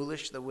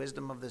foolish the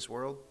wisdom of this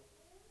world?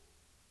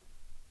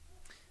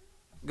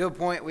 Good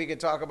point. We could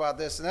talk about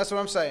this. And that's what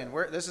I'm saying.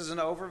 This is an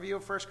overview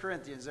of 1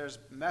 Corinthians. There's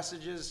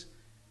messages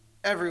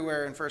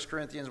everywhere in 1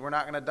 Corinthians. We're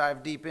not going to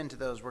dive deep into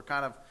those. We're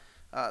kind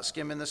of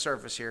skimming the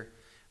surface here.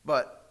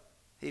 But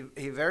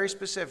he very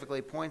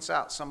specifically points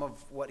out some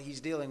of what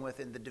he's dealing with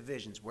in the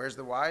divisions. Where's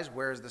the wise?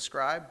 Where's the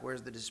scribe?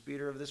 Where's the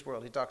disputer of this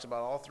world? He talks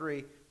about all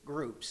three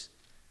groups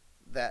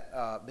that,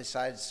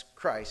 besides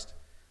Christ,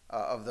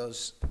 of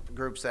those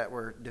groups that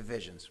were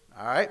divisions.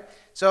 All right?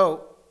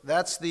 So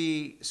that's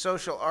the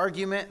social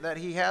argument that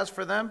he has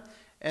for them.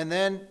 And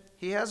then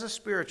he has a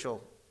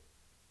spiritual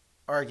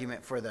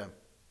argument for them.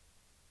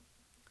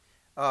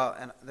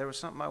 And there was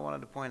something I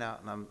wanted to point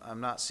out, and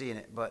I'm not seeing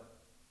it. But,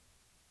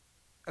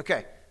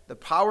 okay. The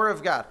power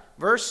of God.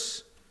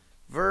 Verse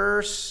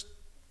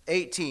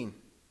 18.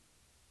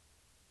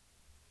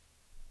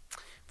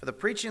 For the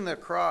preaching of the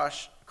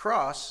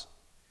cross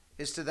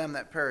is to them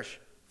that perish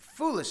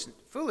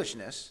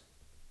foolishness,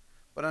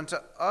 but unto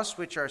us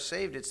which are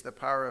saved it's the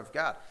power of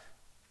God.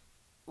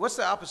 What's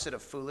the opposite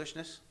of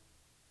foolishness?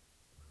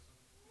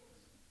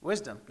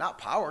 Wisdom, not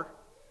power.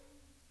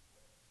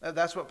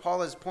 That's what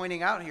Paul is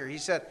pointing out here. He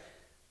said,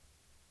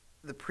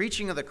 the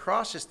preaching of the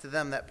cross is to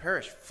them that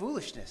perish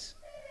foolishness.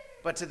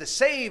 But to the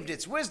saved,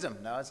 it's wisdom.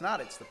 No, it's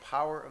not. It's the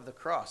power of the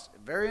cross.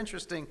 Very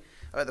interesting,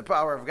 the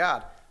power of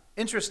God.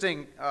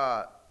 Interesting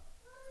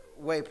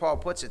way Paul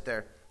puts it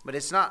there. But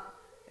it's not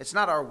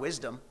our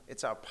wisdom.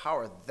 It's our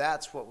power.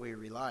 That's what we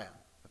rely on.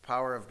 The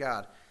power of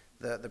God.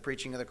 The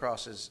preaching of the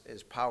cross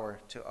is power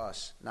to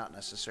us, not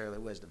necessarily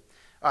wisdom.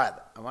 All right,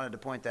 I wanted to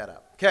point that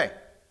out. Okay.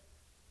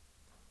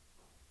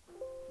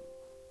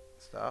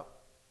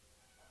 Stop.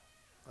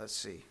 Let's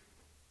see.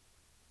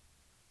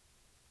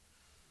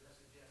 That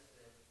suggests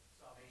that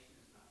salvation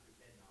is not through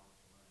head knowledge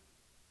alone.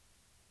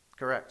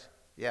 Correct.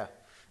 Yeah.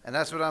 And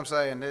that's what I'm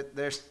saying.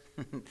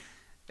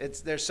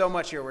 There's so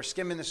much here. We're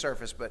skimming the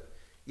surface, but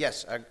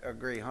yes, I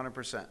agree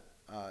 100%.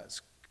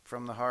 It's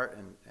from the heart,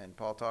 and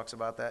Paul talks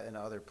about that in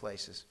other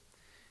places.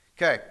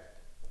 Okay.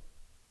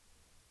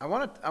 I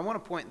want to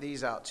point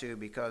these out too,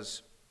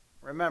 because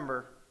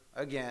remember,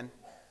 again,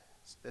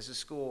 this is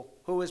school.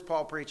 Who is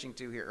Paul preaching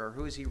to here, or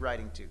who is he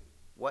writing to?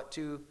 What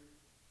to?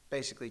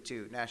 Basically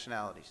two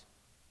nationalities.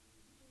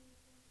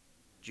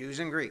 Jews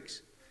and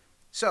Greeks.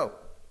 So,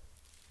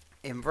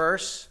 in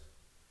verse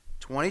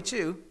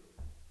 22,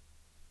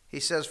 he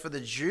says, "For the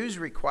Jews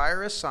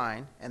require a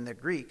sign, and the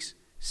Greeks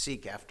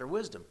seek after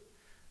wisdom."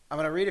 I'm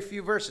going to read a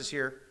few verses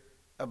here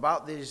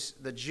about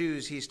the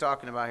Jews he's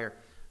talking about here.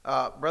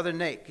 Brother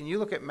Nate, can you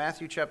look at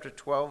Matthew chapter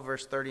 12,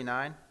 verse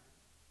 39?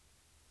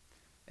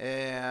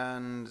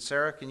 And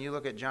Sarah, can you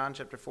look at John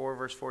chapter 4,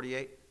 verse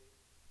 48?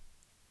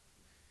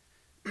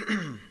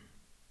 The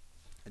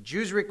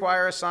Jews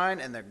require a sign,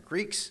 and the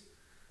Greeks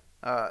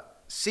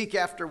seek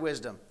after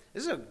wisdom.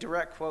 This is a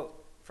direct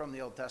quote from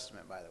the Old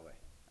Testament, by the way.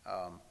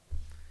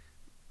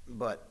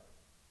 But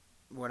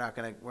we're not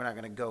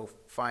gonna go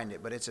find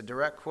it. But it's a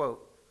direct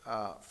quote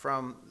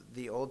from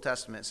the Old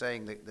Testament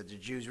saying that the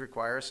Jews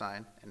require a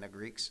sign, and the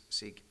Greeks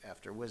seek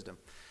after wisdom.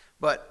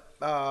 But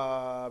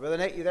Brother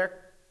Nate, you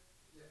there?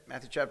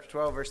 Matthew chapter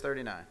 12, verse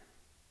 39.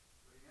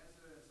 But he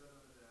answered and said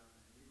unto them,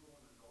 An evil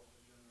and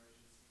adulterous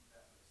generation seek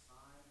after a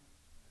sign,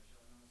 and there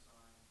shall no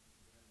sign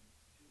given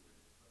to it,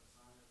 but a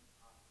sign of the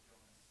prophet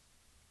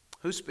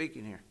Jonas. Who's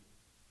speaking here?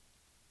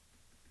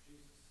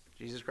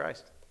 Jesus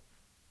Christ.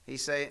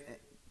 He's saying,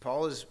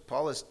 Paul is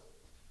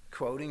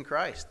quoting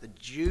Christ. The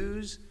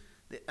Jews,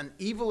 an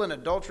evil and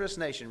adulterous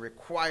nation,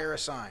 require a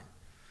sign.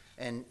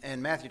 And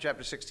Matthew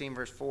chapter 16,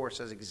 verse 4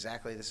 says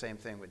exactly the same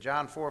thing with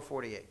John 4,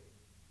 48.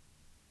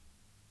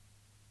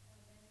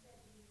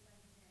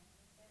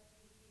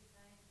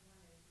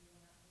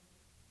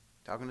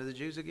 Talking to the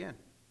Jews again.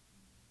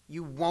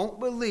 You won't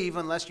believe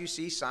unless you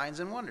see signs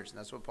and wonders. And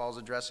that's what Paul's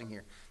addressing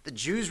here. The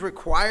Jews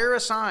require a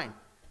sign.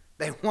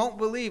 They won't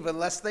believe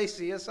unless they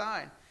see a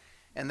sign.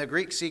 And the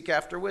Greeks seek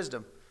after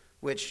wisdom,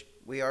 which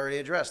we already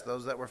addressed,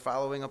 those that were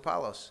following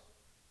Apollos.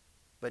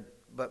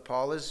 But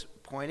Paul is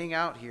pointing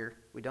out here,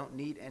 we don't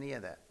need any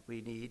of that.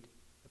 We need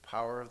the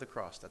power of the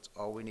cross. That's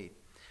all we need.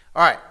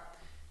 All right.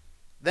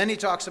 Then he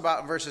talks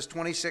about in verses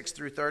 26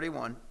 through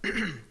 31,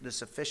 the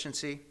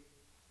sufficiency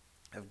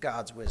of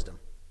God's wisdom.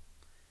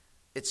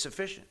 It's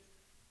sufficient.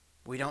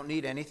 We don't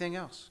need anything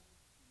else.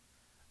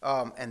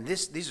 And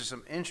these are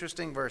some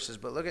interesting verses,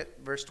 but look at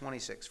verse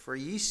 26. For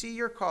ye see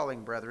your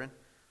calling, brethren,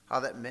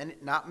 how that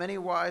not many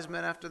wise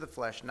men after the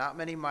flesh, not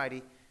many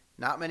mighty,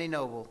 not many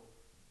noble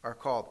are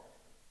called.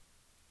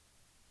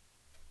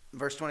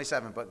 Verse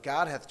 27, but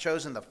God hath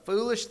chosen the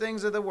foolish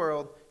things of the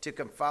world to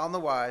confound the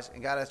wise,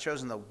 and God hath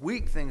chosen the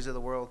weak things of the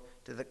world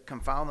to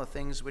confound the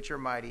things which are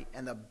mighty,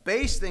 and the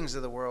base things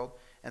of the world,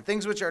 and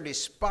things which are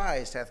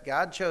despised hath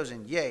God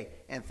chosen, yea,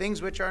 and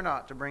things which are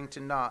not, to bring to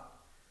naught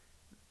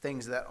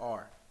things that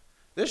are.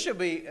 This should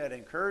be an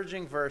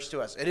encouraging verse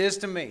to us. It is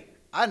to me.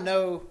 I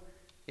know,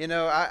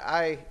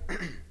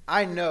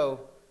 I know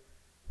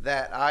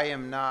that I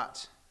am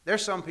not.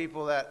 There's some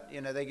people that,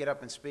 they get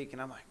up and speak,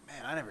 and I'm like,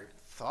 man, I never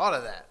thought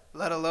of that,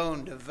 let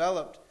alone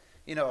developed,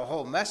 a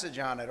whole message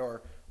on it,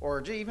 or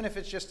even if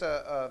it's just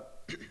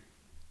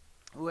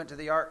we went to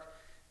the Ark,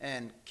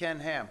 and Ken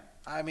Ham,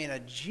 a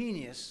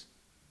genius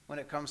when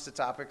it comes to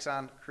topics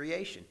on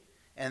creation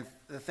and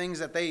the things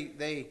that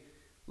they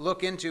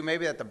look into,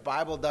 maybe that the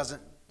Bible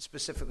doesn't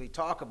specifically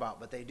talk about,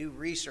 but they do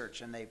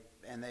research and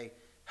they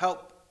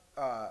help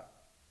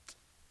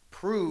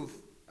prove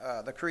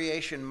the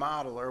creation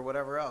model or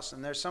whatever else.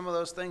 And there's some of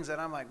those things that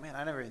I'm like, man,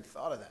 I never even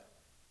thought of that.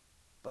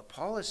 But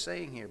Paul is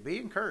saying here, be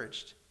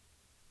encouraged,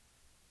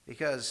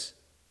 because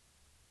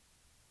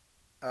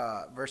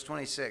verse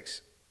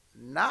 26,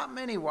 not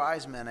many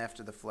wise men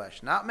after the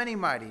flesh, not many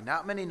mighty,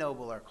 not many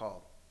noble are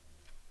called.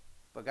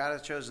 But God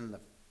has chosen the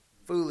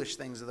foolish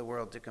things of the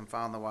world to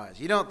confound the wise.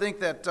 You don't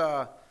think that,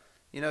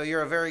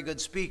 you're a very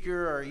good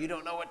speaker, or you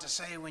don't know what to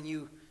say when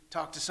you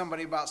talk to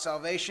somebody about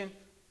salvation.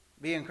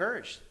 Be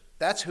encouraged.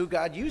 That's who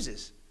God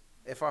uses,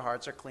 if our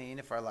hearts are clean,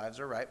 if our lives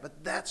are right.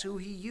 But that's who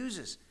he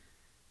uses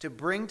to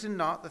bring to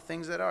naught the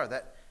things that are.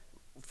 That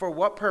for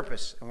what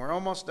purpose? And we're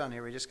almost done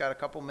here. We just got a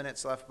couple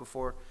minutes left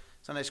before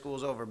Sunday school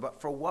is over.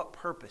 But for what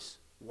purpose?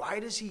 Why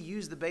does he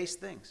use the base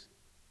things?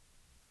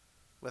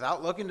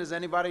 Without looking, does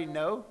anybody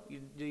know?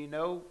 Do you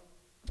know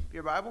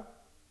your Bible?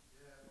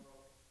 Yeah,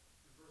 well,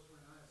 in verse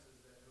 29 it says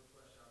that no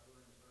flesh shall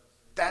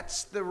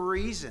That's the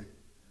reason,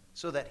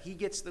 so that he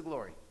gets the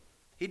glory.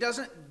 He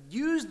doesn't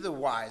use the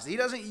wise. He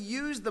doesn't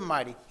use the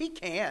mighty. He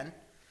can.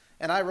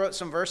 And I wrote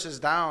some verses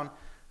down.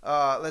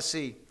 Let's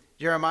see.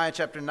 Jeremiah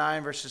chapter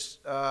 9 verses,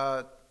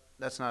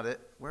 that's not it.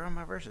 Where are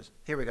my verses?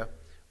 Here we go.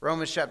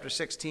 Romans chapter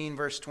 16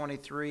 verse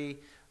 23.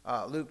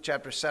 Luke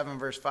chapter 7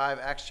 verse 5.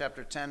 Acts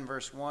chapter 10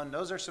 verse 1.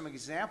 Those are some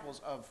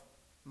examples of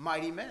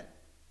mighty men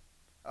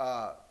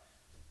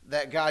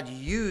that God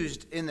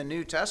used in the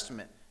New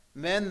Testament.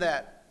 Men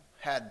that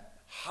had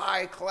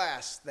high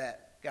class,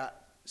 that got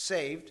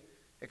saved,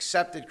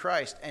 accepted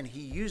Christ, and he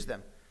used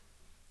them.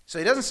 So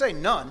he doesn't say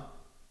none,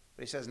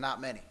 but he says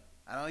not many.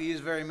 I don't use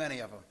very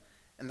many of them.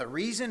 And the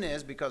reason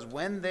is because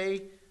when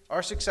they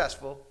are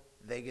successful,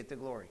 they get the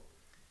glory.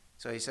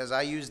 So he says,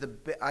 I use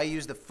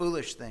the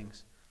foolish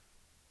things.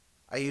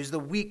 I use the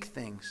weak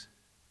things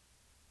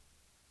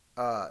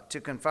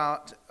to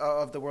confound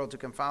of the world, to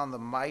confound the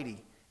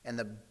mighty, and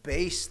the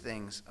base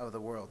things of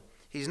the world.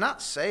 He's not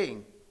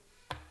saying,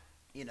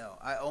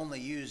 I only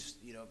use,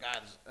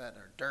 guys that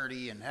are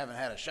dirty and haven't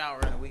had a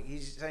shower in a week.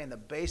 He's saying the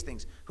base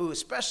things, who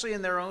especially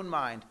in their own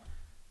mind,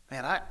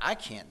 man, I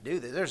can't do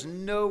this. There's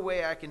no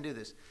way I can do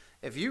this.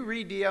 If you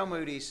read D.L.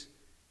 Moody's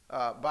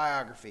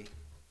biography,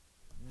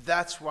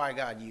 that's why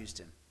God used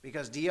him.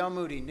 Because D.L.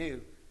 Moody knew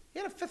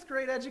he had a 5th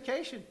grade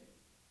education.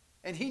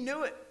 And he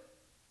knew it.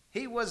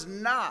 He was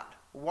not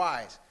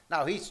wise.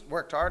 Now, he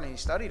worked hard and he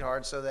studied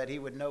hard so that he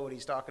would know what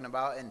he's talking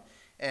about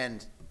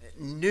and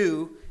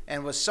knew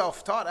and was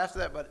self-taught after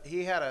that. But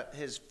he had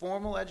his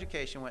formal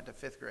education went to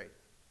 5th grade.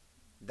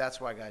 That's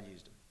why God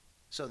used him,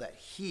 so that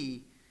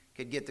he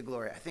could get the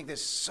glory. I think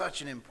that's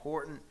such an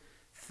important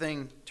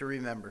thing to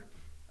remember.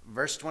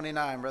 Verse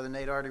 29, Brother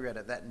Nate already read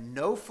it, that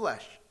no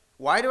flesh.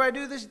 Why do I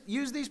do this?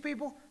 Use these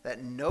people?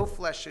 That no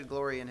flesh should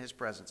glory in his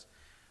presence.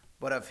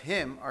 But of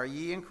him are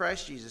ye in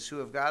Christ Jesus, who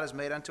of God has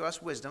made unto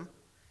us wisdom,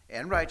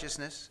 and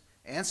righteousness,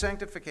 and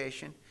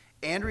sanctification,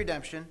 and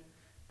redemption,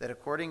 that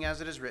according as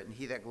it is written,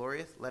 he that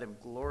glorieth, let him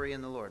glory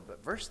in the Lord.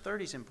 But verse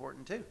 30 is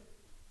important too.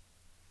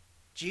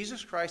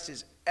 Jesus Christ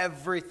is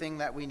everything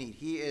that we need.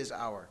 He is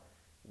our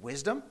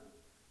wisdom,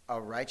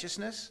 our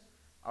righteousness,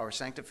 our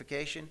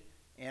sanctification,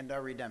 and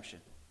our redemption.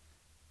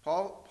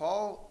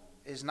 Paul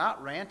is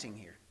not ranting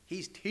here.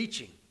 He's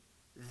teaching.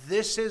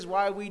 This is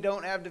why we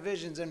don't have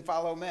divisions and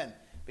follow men,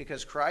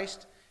 because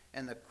Christ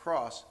and the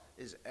cross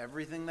is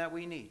everything that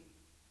we need.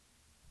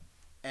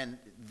 And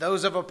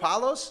those of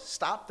Apollos,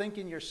 stop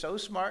thinking you're so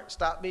smart,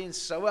 stop being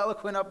so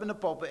eloquent up in the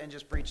pulpit, and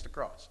just preach the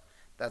cross.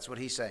 That's what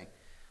he's saying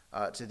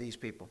to these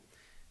people.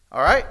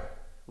 All right,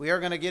 we are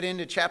going to get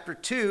into chapter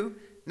 2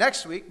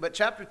 next week, but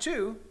chapter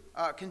 2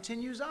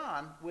 continues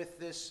on with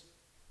this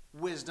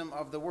wisdom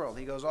of the world.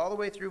 He goes all the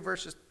way through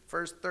verse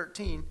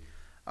 13,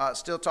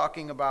 still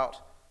talking about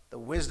the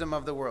wisdom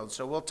of the world.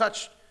 So we'll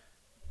touch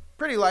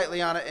pretty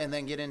lightly on it and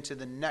then get into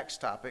the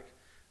next topic,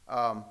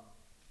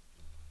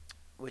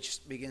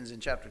 which begins in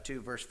chapter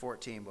 2, verse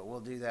 14. But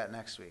we'll do that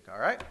next week, all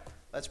right?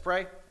 Let's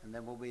pray, and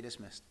then we'll be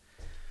dismissed.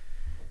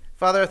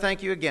 Father, I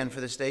thank you again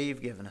for this day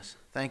you've given us.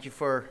 Thank you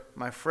for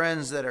my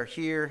friends that are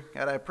here.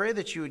 God, I pray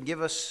that you would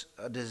give us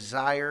a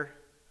desire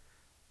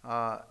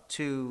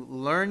to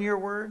learn your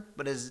word,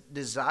 but a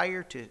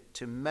desire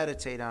to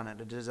meditate on it,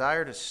 a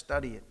desire to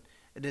study it,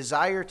 a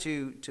desire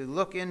to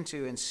look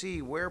into and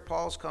see where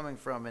Paul's coming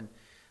from. And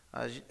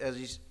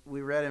as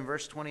we read in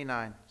verse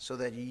 29, so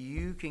that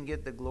you can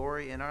get the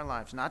glory in our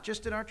lives, not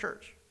just in our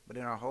church, but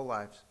in our whole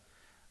lives,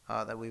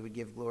 that we would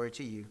give glory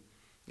to you.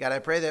 God, I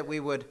pray that we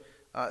would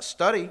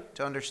study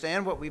to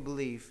understand what we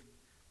believe,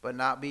 but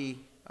not be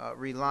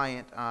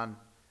reliant on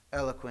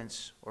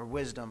eloquence or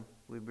wisdom.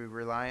 We'd be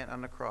reliant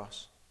on the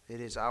cross. It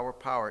is our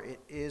power.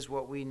 It is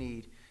what we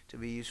need to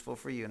be useful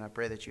for you. And I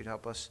pray that you'd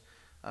help us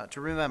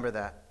to remember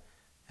that.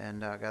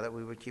 And God, that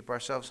we would keep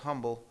ourselves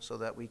humble so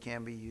that we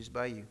can be used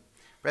by you.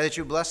 Pray that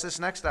you bless this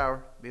next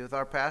hour. Be with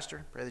our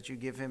pastor. Pray that you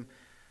give him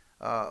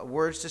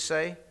words to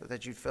say, but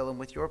that you'd fill him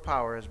with your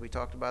power, as we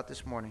talked about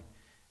this morning,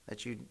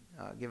 that you'd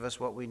give us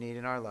what we need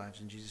in our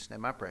lives. In Jesus'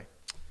 name I pray.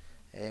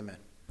 Amen.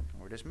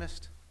 We're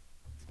dismissed.